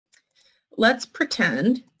let's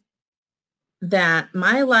pretend that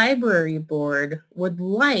my library board would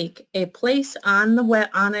like a place on the web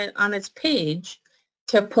on its page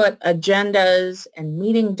to put agendas and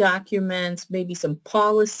meeting documents, maybe some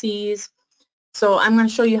policies. So I'm going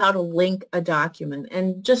to show you how to link a document.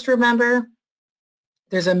 And just remember,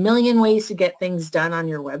 there's a million ways to get things done on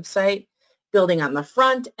your website. Building on the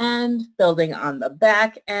front end, building on the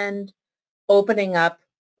back end, opening up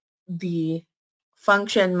the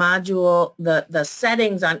function module, the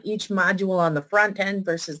settings on each module on the front end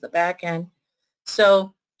versus the back end.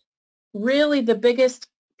 So really the biggest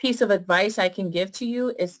piece of advice I can give to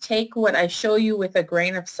you is take what I show you with a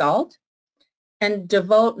grain of salt and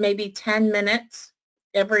devote maybe 10 minutes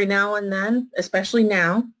every now and then, especially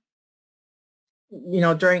now,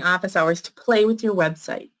 during office hours, to play with your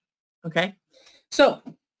website. Okay? So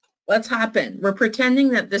let's hop in. We're pretending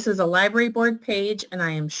that this is a library board page and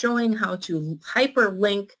I am showing how to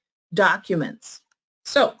hyperlink documents.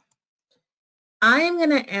 So I am going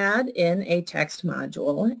to add in a text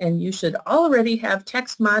module, and you should already have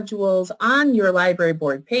text modules on your library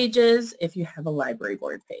board pages if you have a library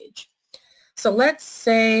board page. So let's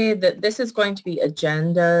say that this is going to be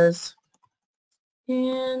agendas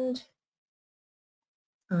and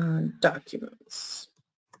documents.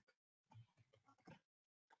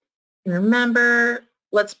 And remember,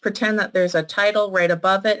 let's pretend that there's a title right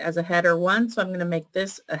above it as a header 1, so I'm going to make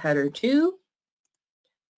this a header 2.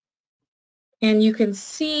 And you can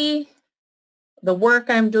see the work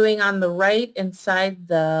I'm doing on the right inside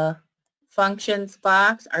the functions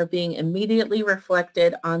box are being immediately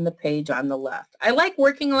reflected on the page on the left. I like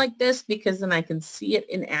working like this because then I can see it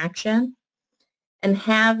in action, and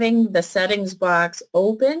having the settings box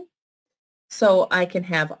open so I can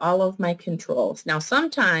have all of my controls. Now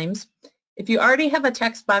sometimes, if you already have a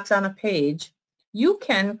text box on a page, you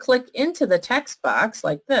can click into the text box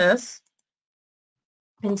like this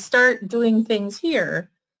and start doing things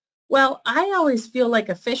here. Well, I always feel like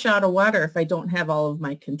a fish out of water if I don't have all of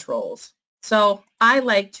my controls. So I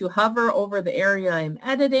like to hover over the area I'm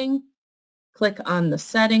editing, click on the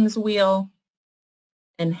settings wheel,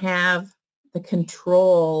 and have the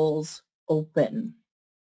controls open.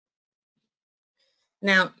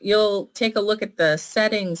 Now, you'll take a look at the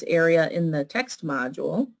settings area in the text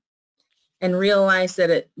module and realize that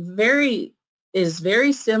it is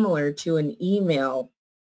very similar to an email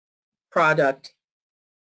product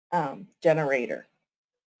generator.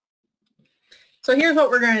 So here's what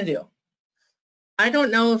we're going to do. I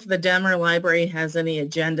don't know if the Demmer library has any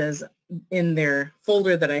agendas in their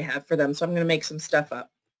folder that I have for them, so I'm going to make some stuff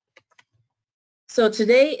up. So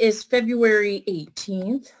today is February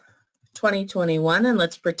 18th. 2021, and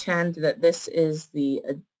let's pretend that this is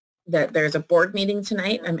that there's a board meeting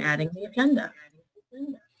tonight. I'm adding the agenda.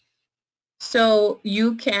 So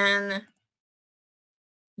you can,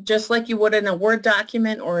 just like you would in a Word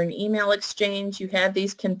document or an email exchange, you have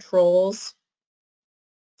these controls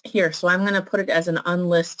here. So I'm going to put it as an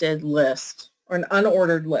unlisted list, or an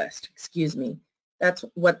unordered list, excuse me. That's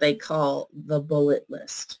what they call the bullet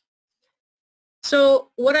list. So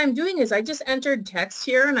what I'm doing is I just entered text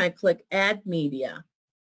here and I click Add Media.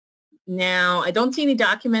 Now I don't see any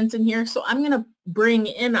documents in here, so I'm going to bring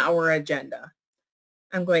in our agenda.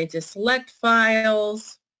 I'm going to select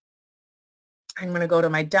Files. I'm going to go to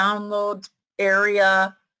my Downloads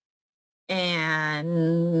area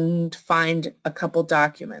and find a couple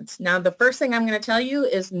documents. Now the first thing I'm going to tell you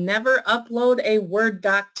is never upload a Word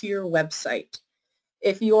doc to your website.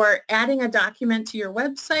 If you are adding a document to your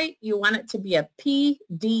website, you want it to be a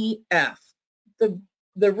PDF.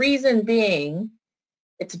 The reason being,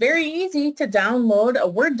 it's very easy to download a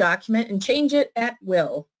Word document and change it at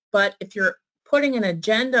will. But if you're putting an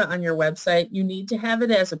agenda on your website, you need to have it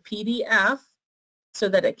as a PDF so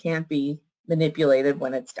that it can't be manipulated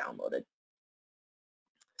when it's downloaded.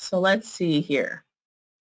 So let's see here.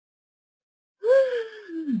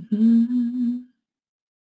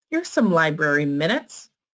 Here's some library minutes,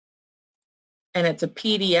 and it's a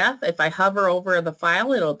PDF. If I hover over the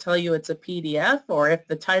file, it'll tell you it's a PDF, or if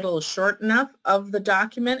the title is short enough of the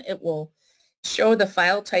document, it will show the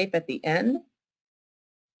file type at the end.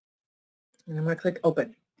 And I'm going to click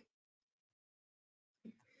Open.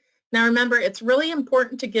 Now remember, it's really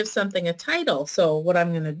important to give something a title, so what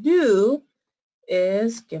I'm going to do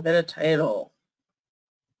is give it a title.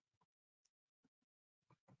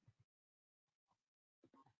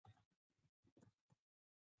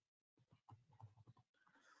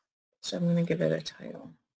 So I'm going to give it a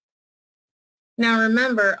title. Now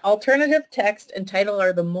remember, alternative text and title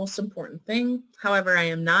are the most important thing. However, I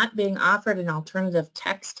am not being offered an alternative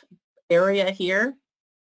text area here.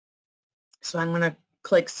 So I'm going to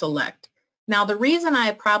click Select. Now, the reason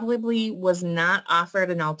I probably was not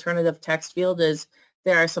offered an alternative text field is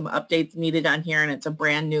there are some updates needed on here and it's a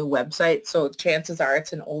brand new website, so chances are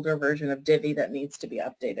it's an older version of Divi that needs to be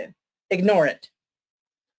updated. Ignore it.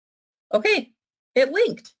 Okay, it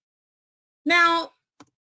linked. Now,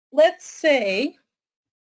 let's say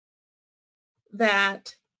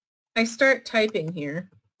that I start typing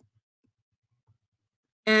here,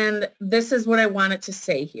 and this is what I want it to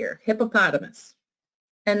say here, hippopotamus.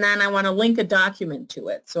 And then I want to link a document to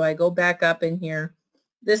it. So I go back up in here.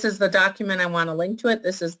 This is the document I want to link to it.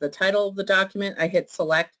 This is the title of the document. I hit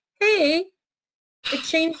select. Hey, it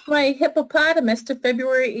changed my hippopotamus to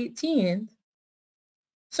February 18th.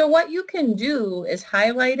 So what you can do is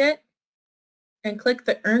highlight it and click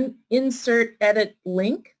the Insert Edit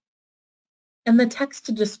Link, and the text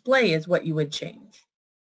to display is what you would change.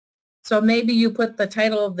 So maybe you put the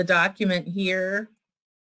title of the document here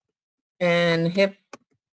and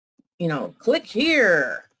click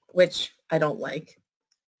here, which I don't like,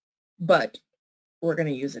 but we're going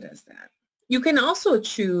to use it as that. You can also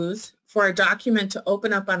choose for a document to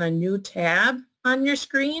open up on a new tab on your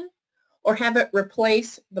screen or have it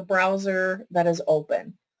replace the browser that is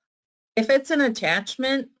open. If it's an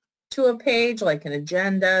attachment to a page, like an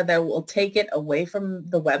agenda that will take it away from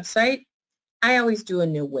the website, I always do a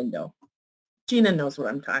new window. Gina knows what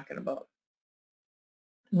I'm talking about.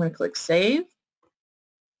 I'm going to click Save.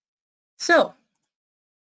 So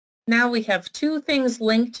now we have two things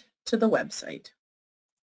linked to the website.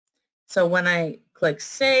 So when I click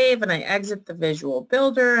Save and I exit the Visual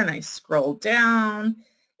Builder and I scroll down,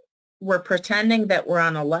 we're pretending that we're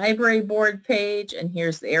on a library board page, and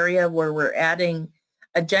here's the area where we're adding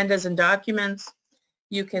agendas and documents.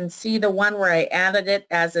 You can see the one where I added it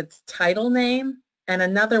as its title name, and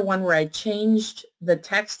another one where I changed the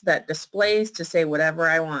text that displays to say whatever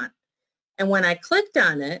I want. And when I clicked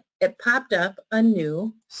on it, it popped up a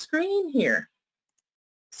new screen here.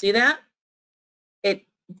 See that? It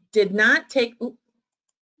did not take,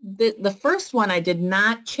 the first one I did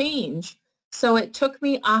not change, so it took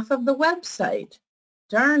me off of the website.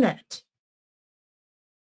 Darn it.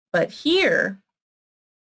 But here,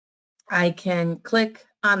 I can click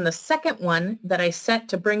on the second one that I set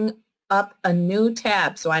to bring up a new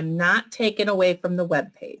tab, so I'm not taken away from the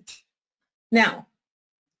web page. Now,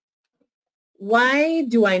 why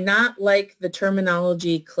do I not like the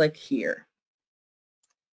terminology click here?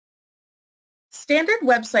 Standard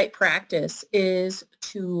website practice is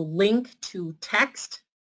to link to text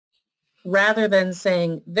rather than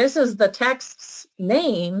saying, this is the text's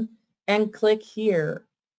name and click here.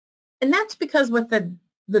 And that's because with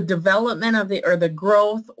the development of the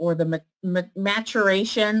growth or the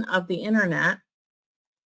maturation of the internet,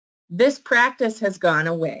 this practice has gone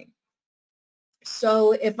away.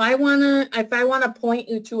 So if I want to point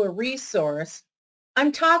you to a resource,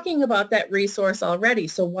 I'm talking about that resource already,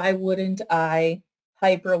 so why wouldn't I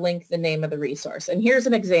hyperlink the name of the resource? And here's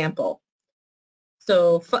an example.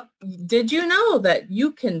 So did you know that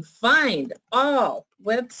you can find all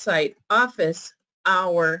website office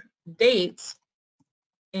hour dates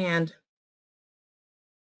and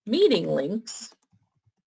meeting links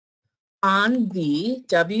on the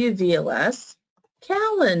WVLS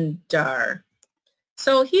calendar?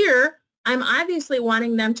 So here, I'm obviously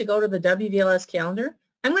wanting them to go to the WVLS calendar.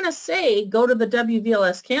 I'm going to say go to the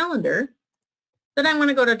WVLS calendar. Then I'm going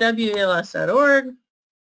to go to WVLS.org.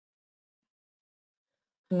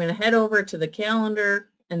 I'm going to head over to the calendar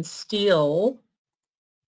and steal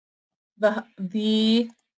the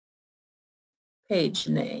page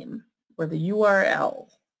name or the URL.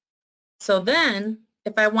 So then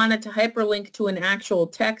if I wanted to hyperlink to an actual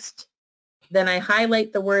text, then I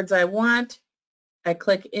highlight the words I want. I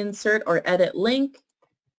click Insert or Edit Link.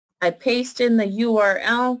 I paste in the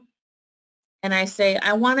URL and I say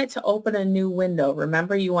I want it to open a new window.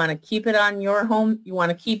 Remember, you want to keep it on your home. You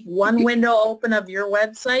want to keep one window open of your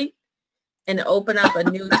website and open up a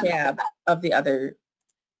new tab of the other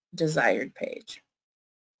desired page.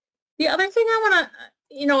 The other thing I want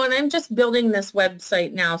to, and I'm just building this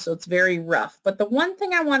website now, so it's very rough, but the one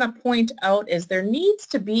thing I want to point out is there needs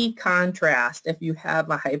to be contrast if you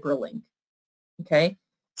have a hyperlink. Okay,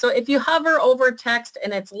 so if you hover over text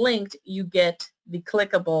and it's linked, you get the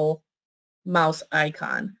clickable mouse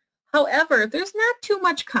icon. However, there's not too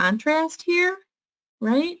much contrast here,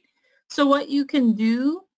 right? So what you can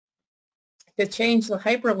do to change the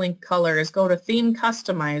hyperlink color is go to Theme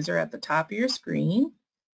Customizer at the top of your screen.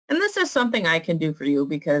 And this is something I can do for you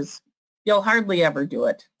because you'll hardly ever do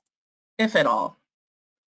it, if at all.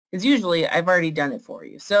 Because usually I've already done it for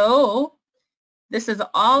you. So this is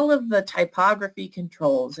all of the typography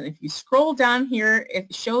controls, and if you scroll down here,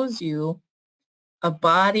 it shows you a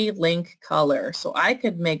body link color. So I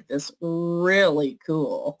could make this really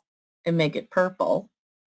cool and make it purple.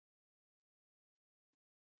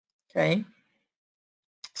 Okay.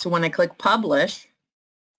 So when I click publish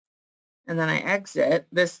and then I exit,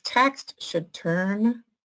 this text should turn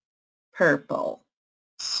purple.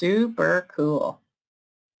 Super cool.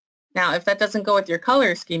 Now, if that doesn't go with your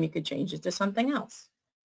color scheme, you could change it to something else.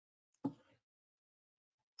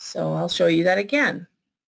 So I'll show you that again.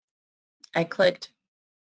 I clicked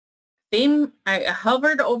theme. I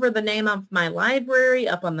hovered over the name of my library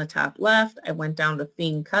up on the top left. I went down to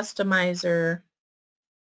theme customizer.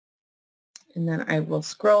 And then I will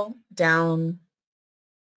scroll down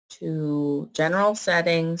to general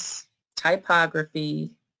settings,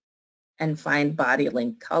 typography, and find body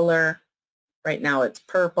link color. Right now it's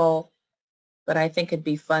purple, but I think it'd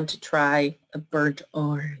be fun to try a burnt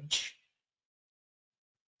orange.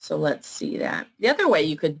 So let's see that. The other way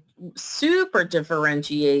you could super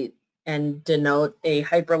differentiate and denote a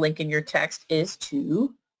hyperlink in your text is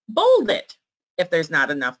to bold it if there's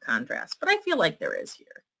not enough contrast, but I feel like there is here.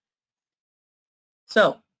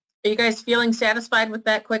 So, are you guys feeling satisfied with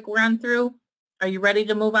that quick run through? Are you ready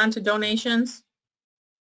to move on to donations?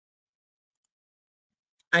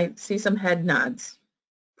 I see some head nods.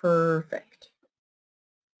 Perfect.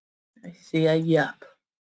 I see a yup.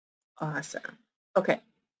 Awesome. Okay.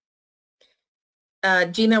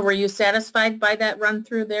 Gina, were you satisfied by that run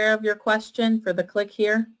through there of your question for the click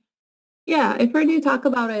here? Yeah, I've heard you talk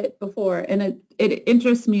about it before, and it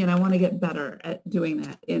interests me, and I want to get better at doing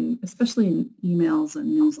that, especially in emails and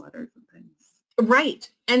newsletters and things. Right.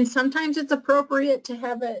 And sometimes it's appropriate to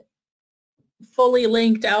have it fully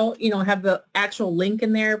linked out, have the actual link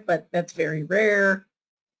in there, but that's very rare.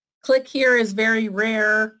 Click here is very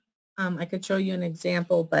rare. I could show you an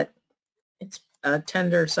example, but it's a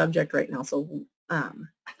tender subject right now, so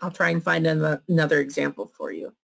I'll try and find another example